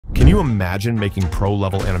you imagine making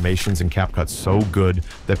pro-level animations in CapCut so good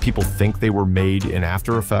that people think they were made in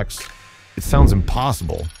After Effects? It sounds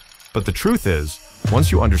impossible, but the truth is,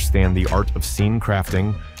 once you understand the art of scene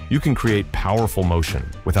crafting, you can create powerful motion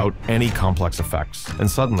without any complex effects, and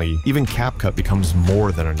suddenly, even CapCut becomes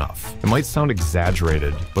more than enough. It might sound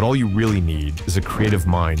exaggerated, but all you really need is a creative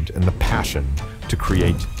mind and the passion to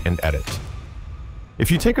create and edit. If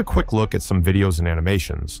you take a quick look at some videos and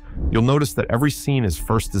animations, you'll notice that every scene is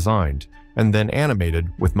first designed and then animated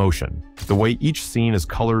with motion. The way each scene is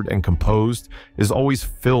colored and composed is always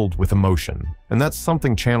filled with emotion, and that's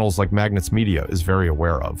something channels like Magnets Media is very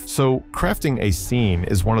aware of. So, crafting a scene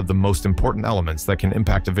is one of the most important elements that can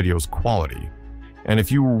impact a video's quality. And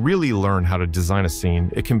if you really learn how to design a scene,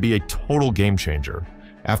 it can be a total game changer.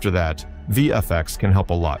 After that, VFX can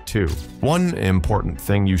help a lot too. One important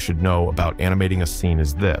thing you should know about animating a scene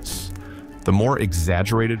is this: the more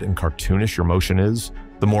exaggerated and cartoonish your motion is,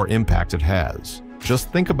 the more impact it has.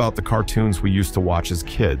 Just think about the cartoons we used to watch as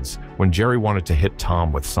kids. When Jerry wanted to hit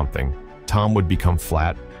Tom with something, Tom would become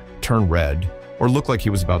flat, turn red, or look like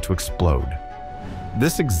he was about to explode.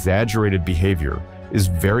 This exaggerated behavior is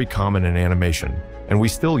very common in animation, and we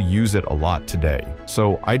still use it a lot today.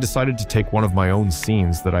 So I decided to take one of my own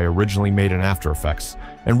scenes that I originally made in After Effects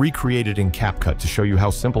and recreate it in CapCut to show you how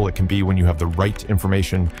simple it can be when you have the right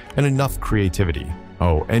information and enough creativity.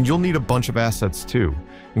 Oh, and you'll need a bunch of assets too,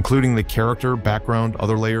 including the character, background,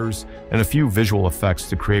 other layers, and a few visual effects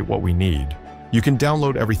to create what we need. You can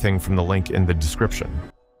download everything from the link in the description.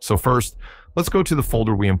 So first, let's go to the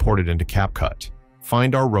folder we imported into CapCut,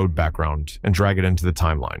 find our road background, and drag it into the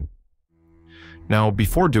timeline. Now,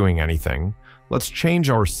 before doing anything, let's change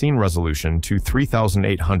our scene resolution to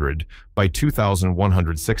 3800 by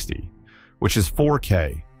 2160, which is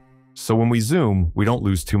 4K, so when we zoom, we don't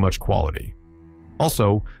lose too much quality.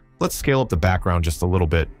 Also, let's scale up the background just a little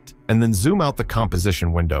bit, and then zoom out the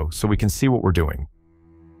composition window so we can see what we're doing.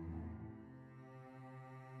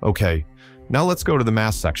 Okay, now let's go to the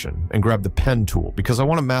mask section and grab the pen tool because I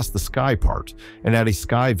want to mask the sky part and add a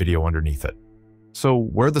sky video underneath it. So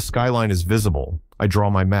where the skyline is visible, I draw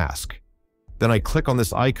my mask. Then I click on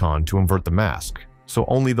this icon to invert the mask, so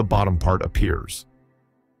only the bottom part appears.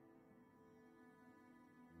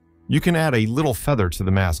 You can add a little feather to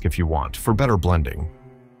the mask if you want, for better blending.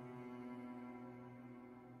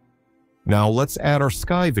 Now let's add our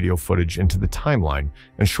sky video footage into the timeline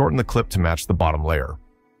and shorten the clip to match the bottom layer.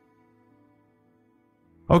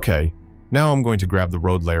 Okay, now I'm going to grab the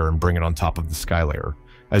road layer and bring it on top of the sky layer.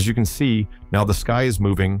 As you can see, now the sky is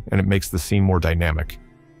moving and it makes the scene more dynamic.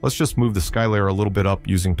 Let's just move the sky layer a little bit up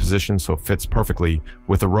using position so it fits perfectly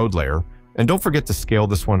with the road layer, and don't forget to scale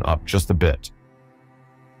this one up just a bit.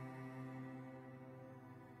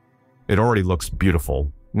 It already looks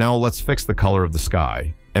beautiful. Now let's fix the color of the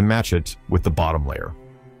sky and match it with the bottom layer.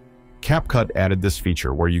 CapCut added this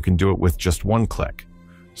feature where you can do it with just one click.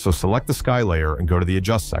 So select the sky layer and go to the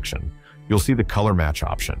Adjust section. You'll see the color match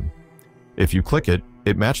option. If you click it,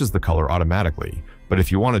 it matches the color automatically, but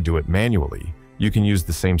if you want to do it manually, you can use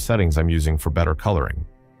the same settings I'm using for better coloring.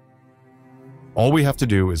 All we have to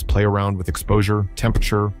do is play around with exposure,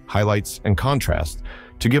 temperature, highlights, and contrast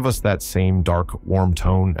to give us that same dark, warm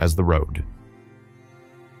tone as the road.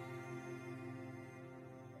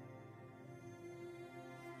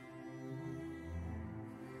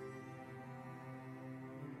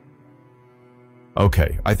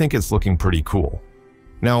 Okay, I think it's looking pretty cool.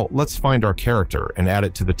 Now let's find our character and add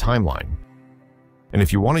it to the timeline. And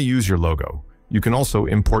if you want to use your logo, you can also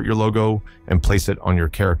import your logo and place it on your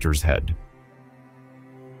character's head.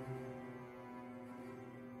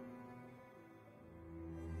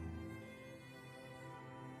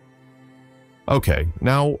 Okay,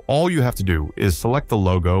 now all you have to do is select the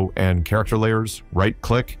logo and character layers,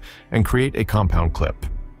 right-click, and create a compound clip.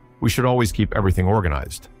 We should always keep everything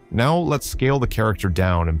organized. Now let's scale the character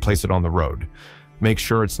down and place it on the road. Make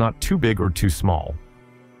sure it's not too big or too small.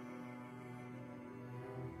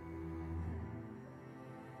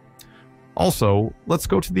 Also, let's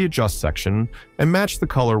go to the Adjust section and match the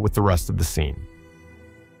color with the rest of the scene.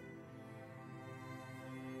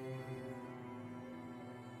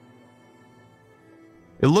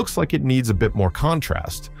 It looks like it needs a bit more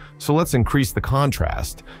contrast, so let's increase the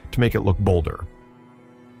contrast to make it look bolder.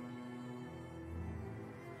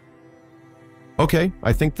 Okay,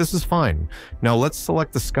 I think this is fine. Now let's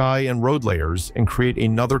select the sky and road layers and create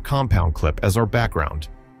another compound clip as our background.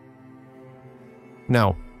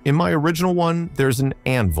 Now, in my original one, there's an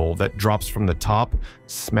anvil that drops from the top,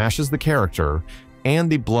 smashes the character, and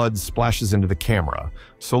the blood splashes into the camera.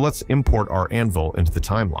 So let's import our anvil into the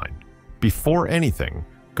timeline. Before anything,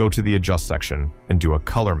 go to the Adjust section and do a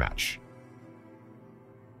color match.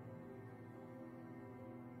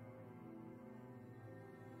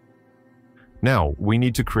 Now, we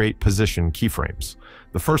need to create position keyframes.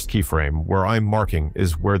 The first keyframe, where I'm marking,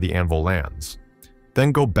 is where the anvil lands.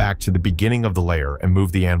 Then go back to the beginning of the layer and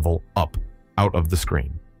move the anvil up, out of the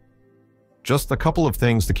screen. Just a couple of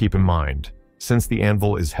things to keep in mind. Since the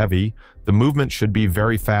anvil is heavy, the movement should be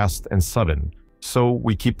very fast and sudden, so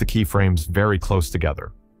we keep the keyframes very close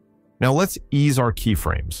together. Now let's ease our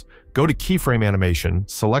keyframes. Go to Keyframe Animation,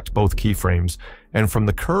 select both keyframes, and from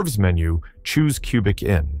the Curves menu, choose Cubic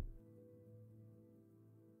In.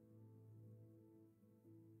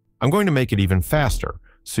 I'm going to make it even faster,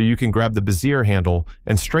 so you can grab the Bezier handle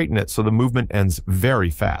and straighten it so the movement ends very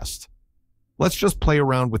fast. Let's just play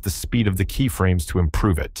around with the speed of the keyframes to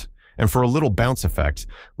improve it. And for a little bounce effect,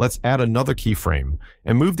 let's add another keyframe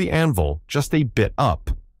and move the anvil just a bit up.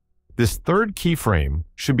 This third keyframe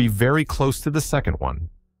should be very close to the second one.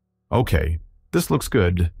 Okay, this looks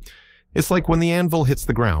good. It's like when the anvil hits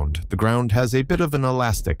the ground has a bit of an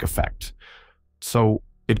elastic effect. So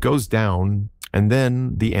it goes down, and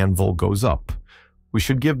then the anvil goes up. We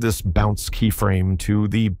should give this bounce keyframe to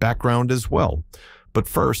the background as well. But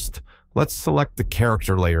first, let's select the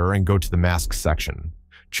character layer and go to the mask section.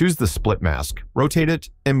 Choose the split mask, rotate it,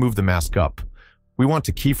 and move the mask up. We want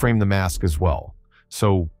to keyframe the mask as well.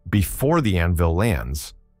 So before the anvil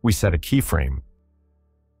lands, we set a keyframe.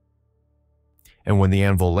 And when the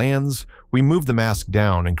anvil lands, we move the mask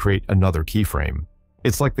down and create another keyframe.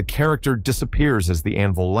 It's like the character disappears as the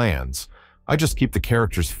anvil lands. I just keep the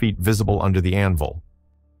character's feet visible under the anvil.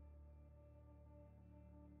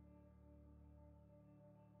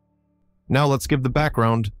 Now let's give the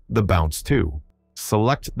background the bounce too.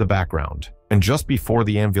 Select the background, and just before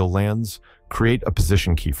the anvil lands, create a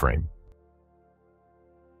position keyframe.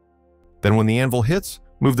 Then when the anvil hits,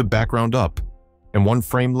 move the background up, and one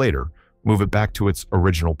frame later, move it back to its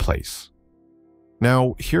original place.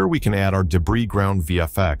 Now, here we can add our debris ground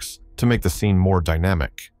VFX to make the scene more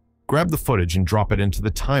dynamic. Grab the footage and drop it into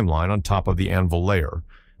the timeline on top of the anvil layer.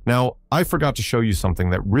 Now, I forgot to show you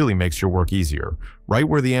something that really makes your work easier. Right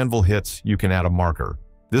where the anvil hits, you can add a marker.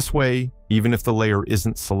 This way, even if the layer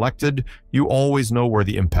isn't selected, you always know where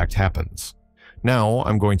the impact happens. Now,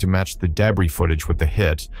 I'm going to match the debris footage with the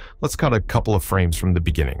hit. Let's cut a couple of frames from the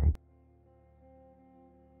beginning.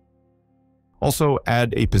 Also,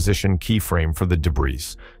 add a position keyframe for the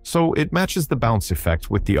debris, so it matches the bounce effect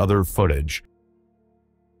with the other footage.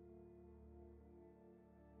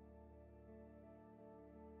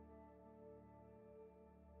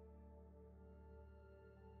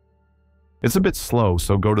 It's a bit slow,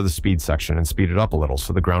 so go to the speed section and speed it up a little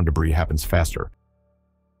so the ground debris happens faster.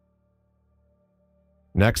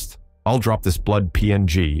 Next, I'll drop this blood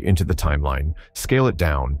PNG into the timeline, scale it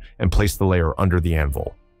down, and place the layer under the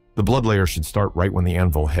anvil. The blood layer should start right when the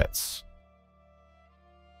anvil hits.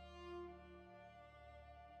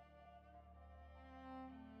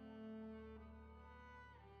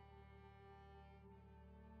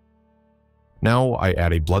 Now I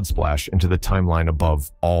add a blood splash into the timeline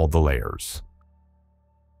above all the layers.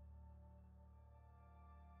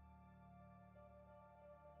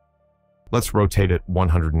 Let's rotate it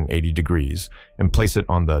 180 degrees and place it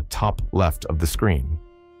on the top left of the screen.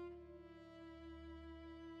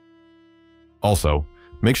 Also,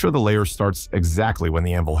 make sure the layer starts exactly when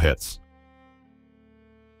the anvil hits.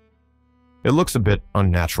 It looks a bit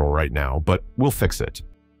unnatural right now, but we'll fix it.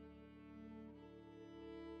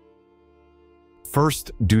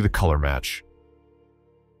 First, do the color match.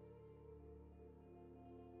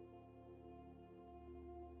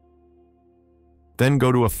 Then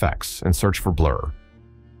go to Effects and search for Blur.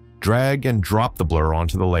 Drag and drop the blur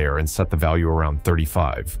onto the layer and set the value around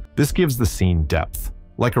 35. This gives the scene depth,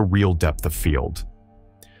 like a real depth of field.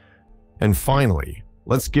 And finally,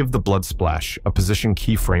 let's give the blood splash a position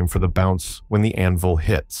keyframe for the bounce when the anvil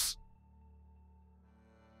hits.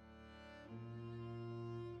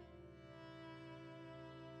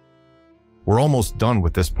 We're almost done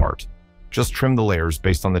with this part. Just trim the layers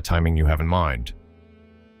based on the timing you have in mind.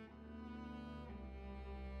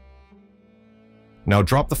 Now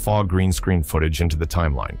drop the fog green screen footage into the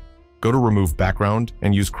timeline. Go to Remove Background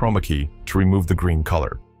and use Chroma Key to remove the green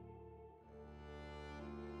color.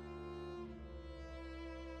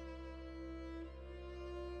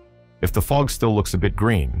 If the fog still looks a bit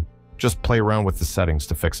green, just play around with the settings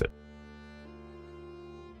to fix it.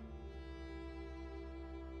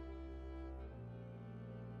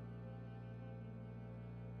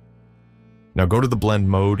 Now go to the blend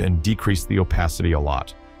mode and decrease the opacity a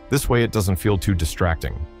lot. This way it doesn't feel too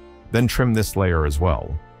distracting. Then trim this layer as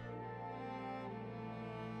well.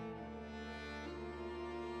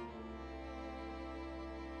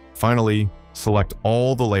 Finally, select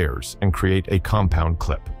all the layers and create a compound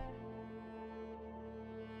clip.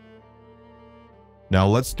 Now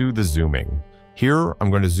let's do the zooming. Here,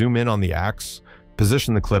 I'm going to zoom in on the axe,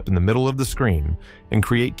 position the clip in the middle of the screen, and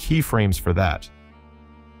create keyframes for that.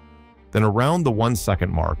 Then around the 1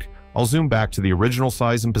 second mark, I'll zoom back to the original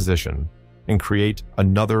size and position and create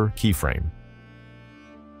another keyframe.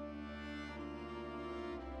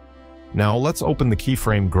 Now let's open the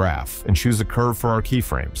keyframe graph and choose a curve for our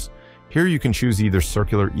keyframes. Here you can choose either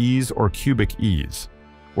circular ease or cubic ease,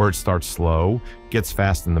 where it starts slow, gets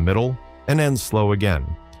fast in the middle, and ends slow again.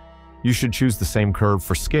 You should choose the same curve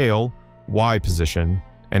for scale, Y position,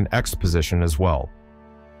 and X position as well.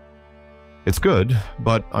 It's good,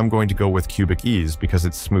 but I'm going to go with cubic ease because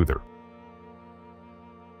it's smoother.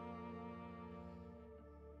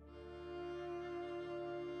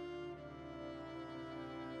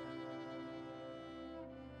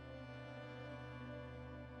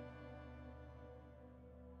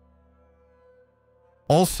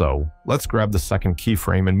 Also, let's grab the second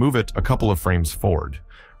keyframe and move it a couple of frames forward,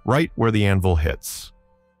 right where the anvil hits.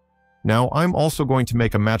 Now, I'm also going to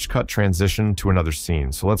make a match cut transition to another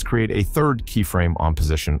scene, so let's create a third keyframe on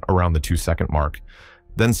position around the 2 second mark.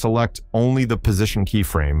 Then select only the position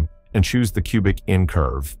keyframe and choose the cubic in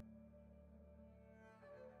curve.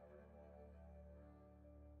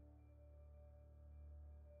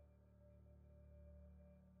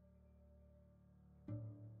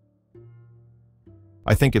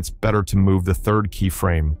 I think it's better to move the third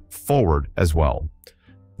keyframe forward as well.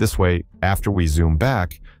 This way, after we zoom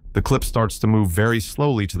back, the clip starts to move very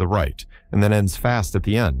slowly to the right and then ends fast at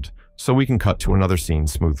the end, so we can cut to another scene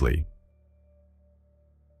smoothly.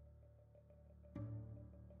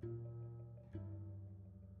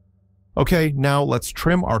 Okay, now let's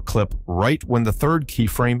trim our clip right when the third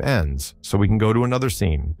keyframe ends, so we can go to another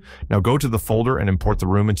scene. Now go to the folder and import the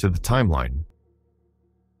room into the timeline.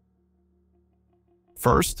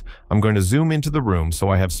 First, I'm going to zoom into the room so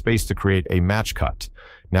I have space to create a match cut.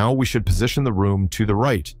 Now we should position the room to the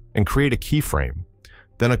right and create a keyframe.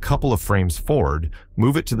 Then a couple of frames forward,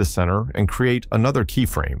 move it to the center and create another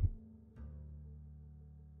keyframe.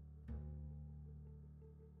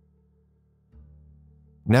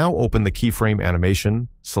 Now open the keyframe animation,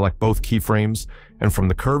 select both keyframes, and from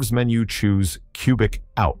the curves menu choose Cubic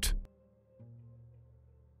Out.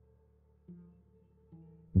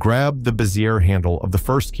 Grab the Bezier handle of the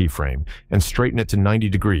first keyframe and straighten it to 90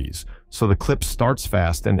 degrees so the clip starts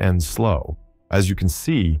fast and ends slow. As you can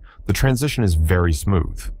see, the transition is very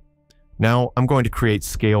smooth. Now I'm going to create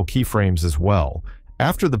scale keyframes as well.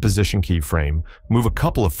 After the position keyframe, move a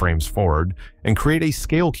couple of frames forward and create a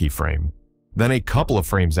scale keyframe. Then a couple of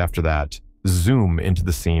frames after that, zoom into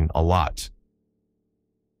the scene a lot.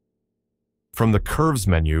 From the curves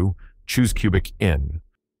menu, choose Cubic In.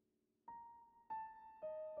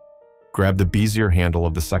 Grab the Bezier handle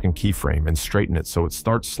of the second keyframe and straighten it so it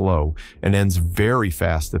starts slow and ends very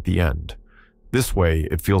fast at the end. This way,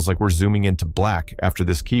 it feels like we're zooming into black after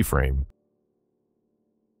this keyframe.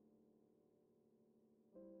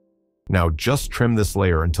 Now just trim this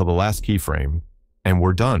layer until the last keyframe, and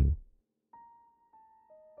we're done.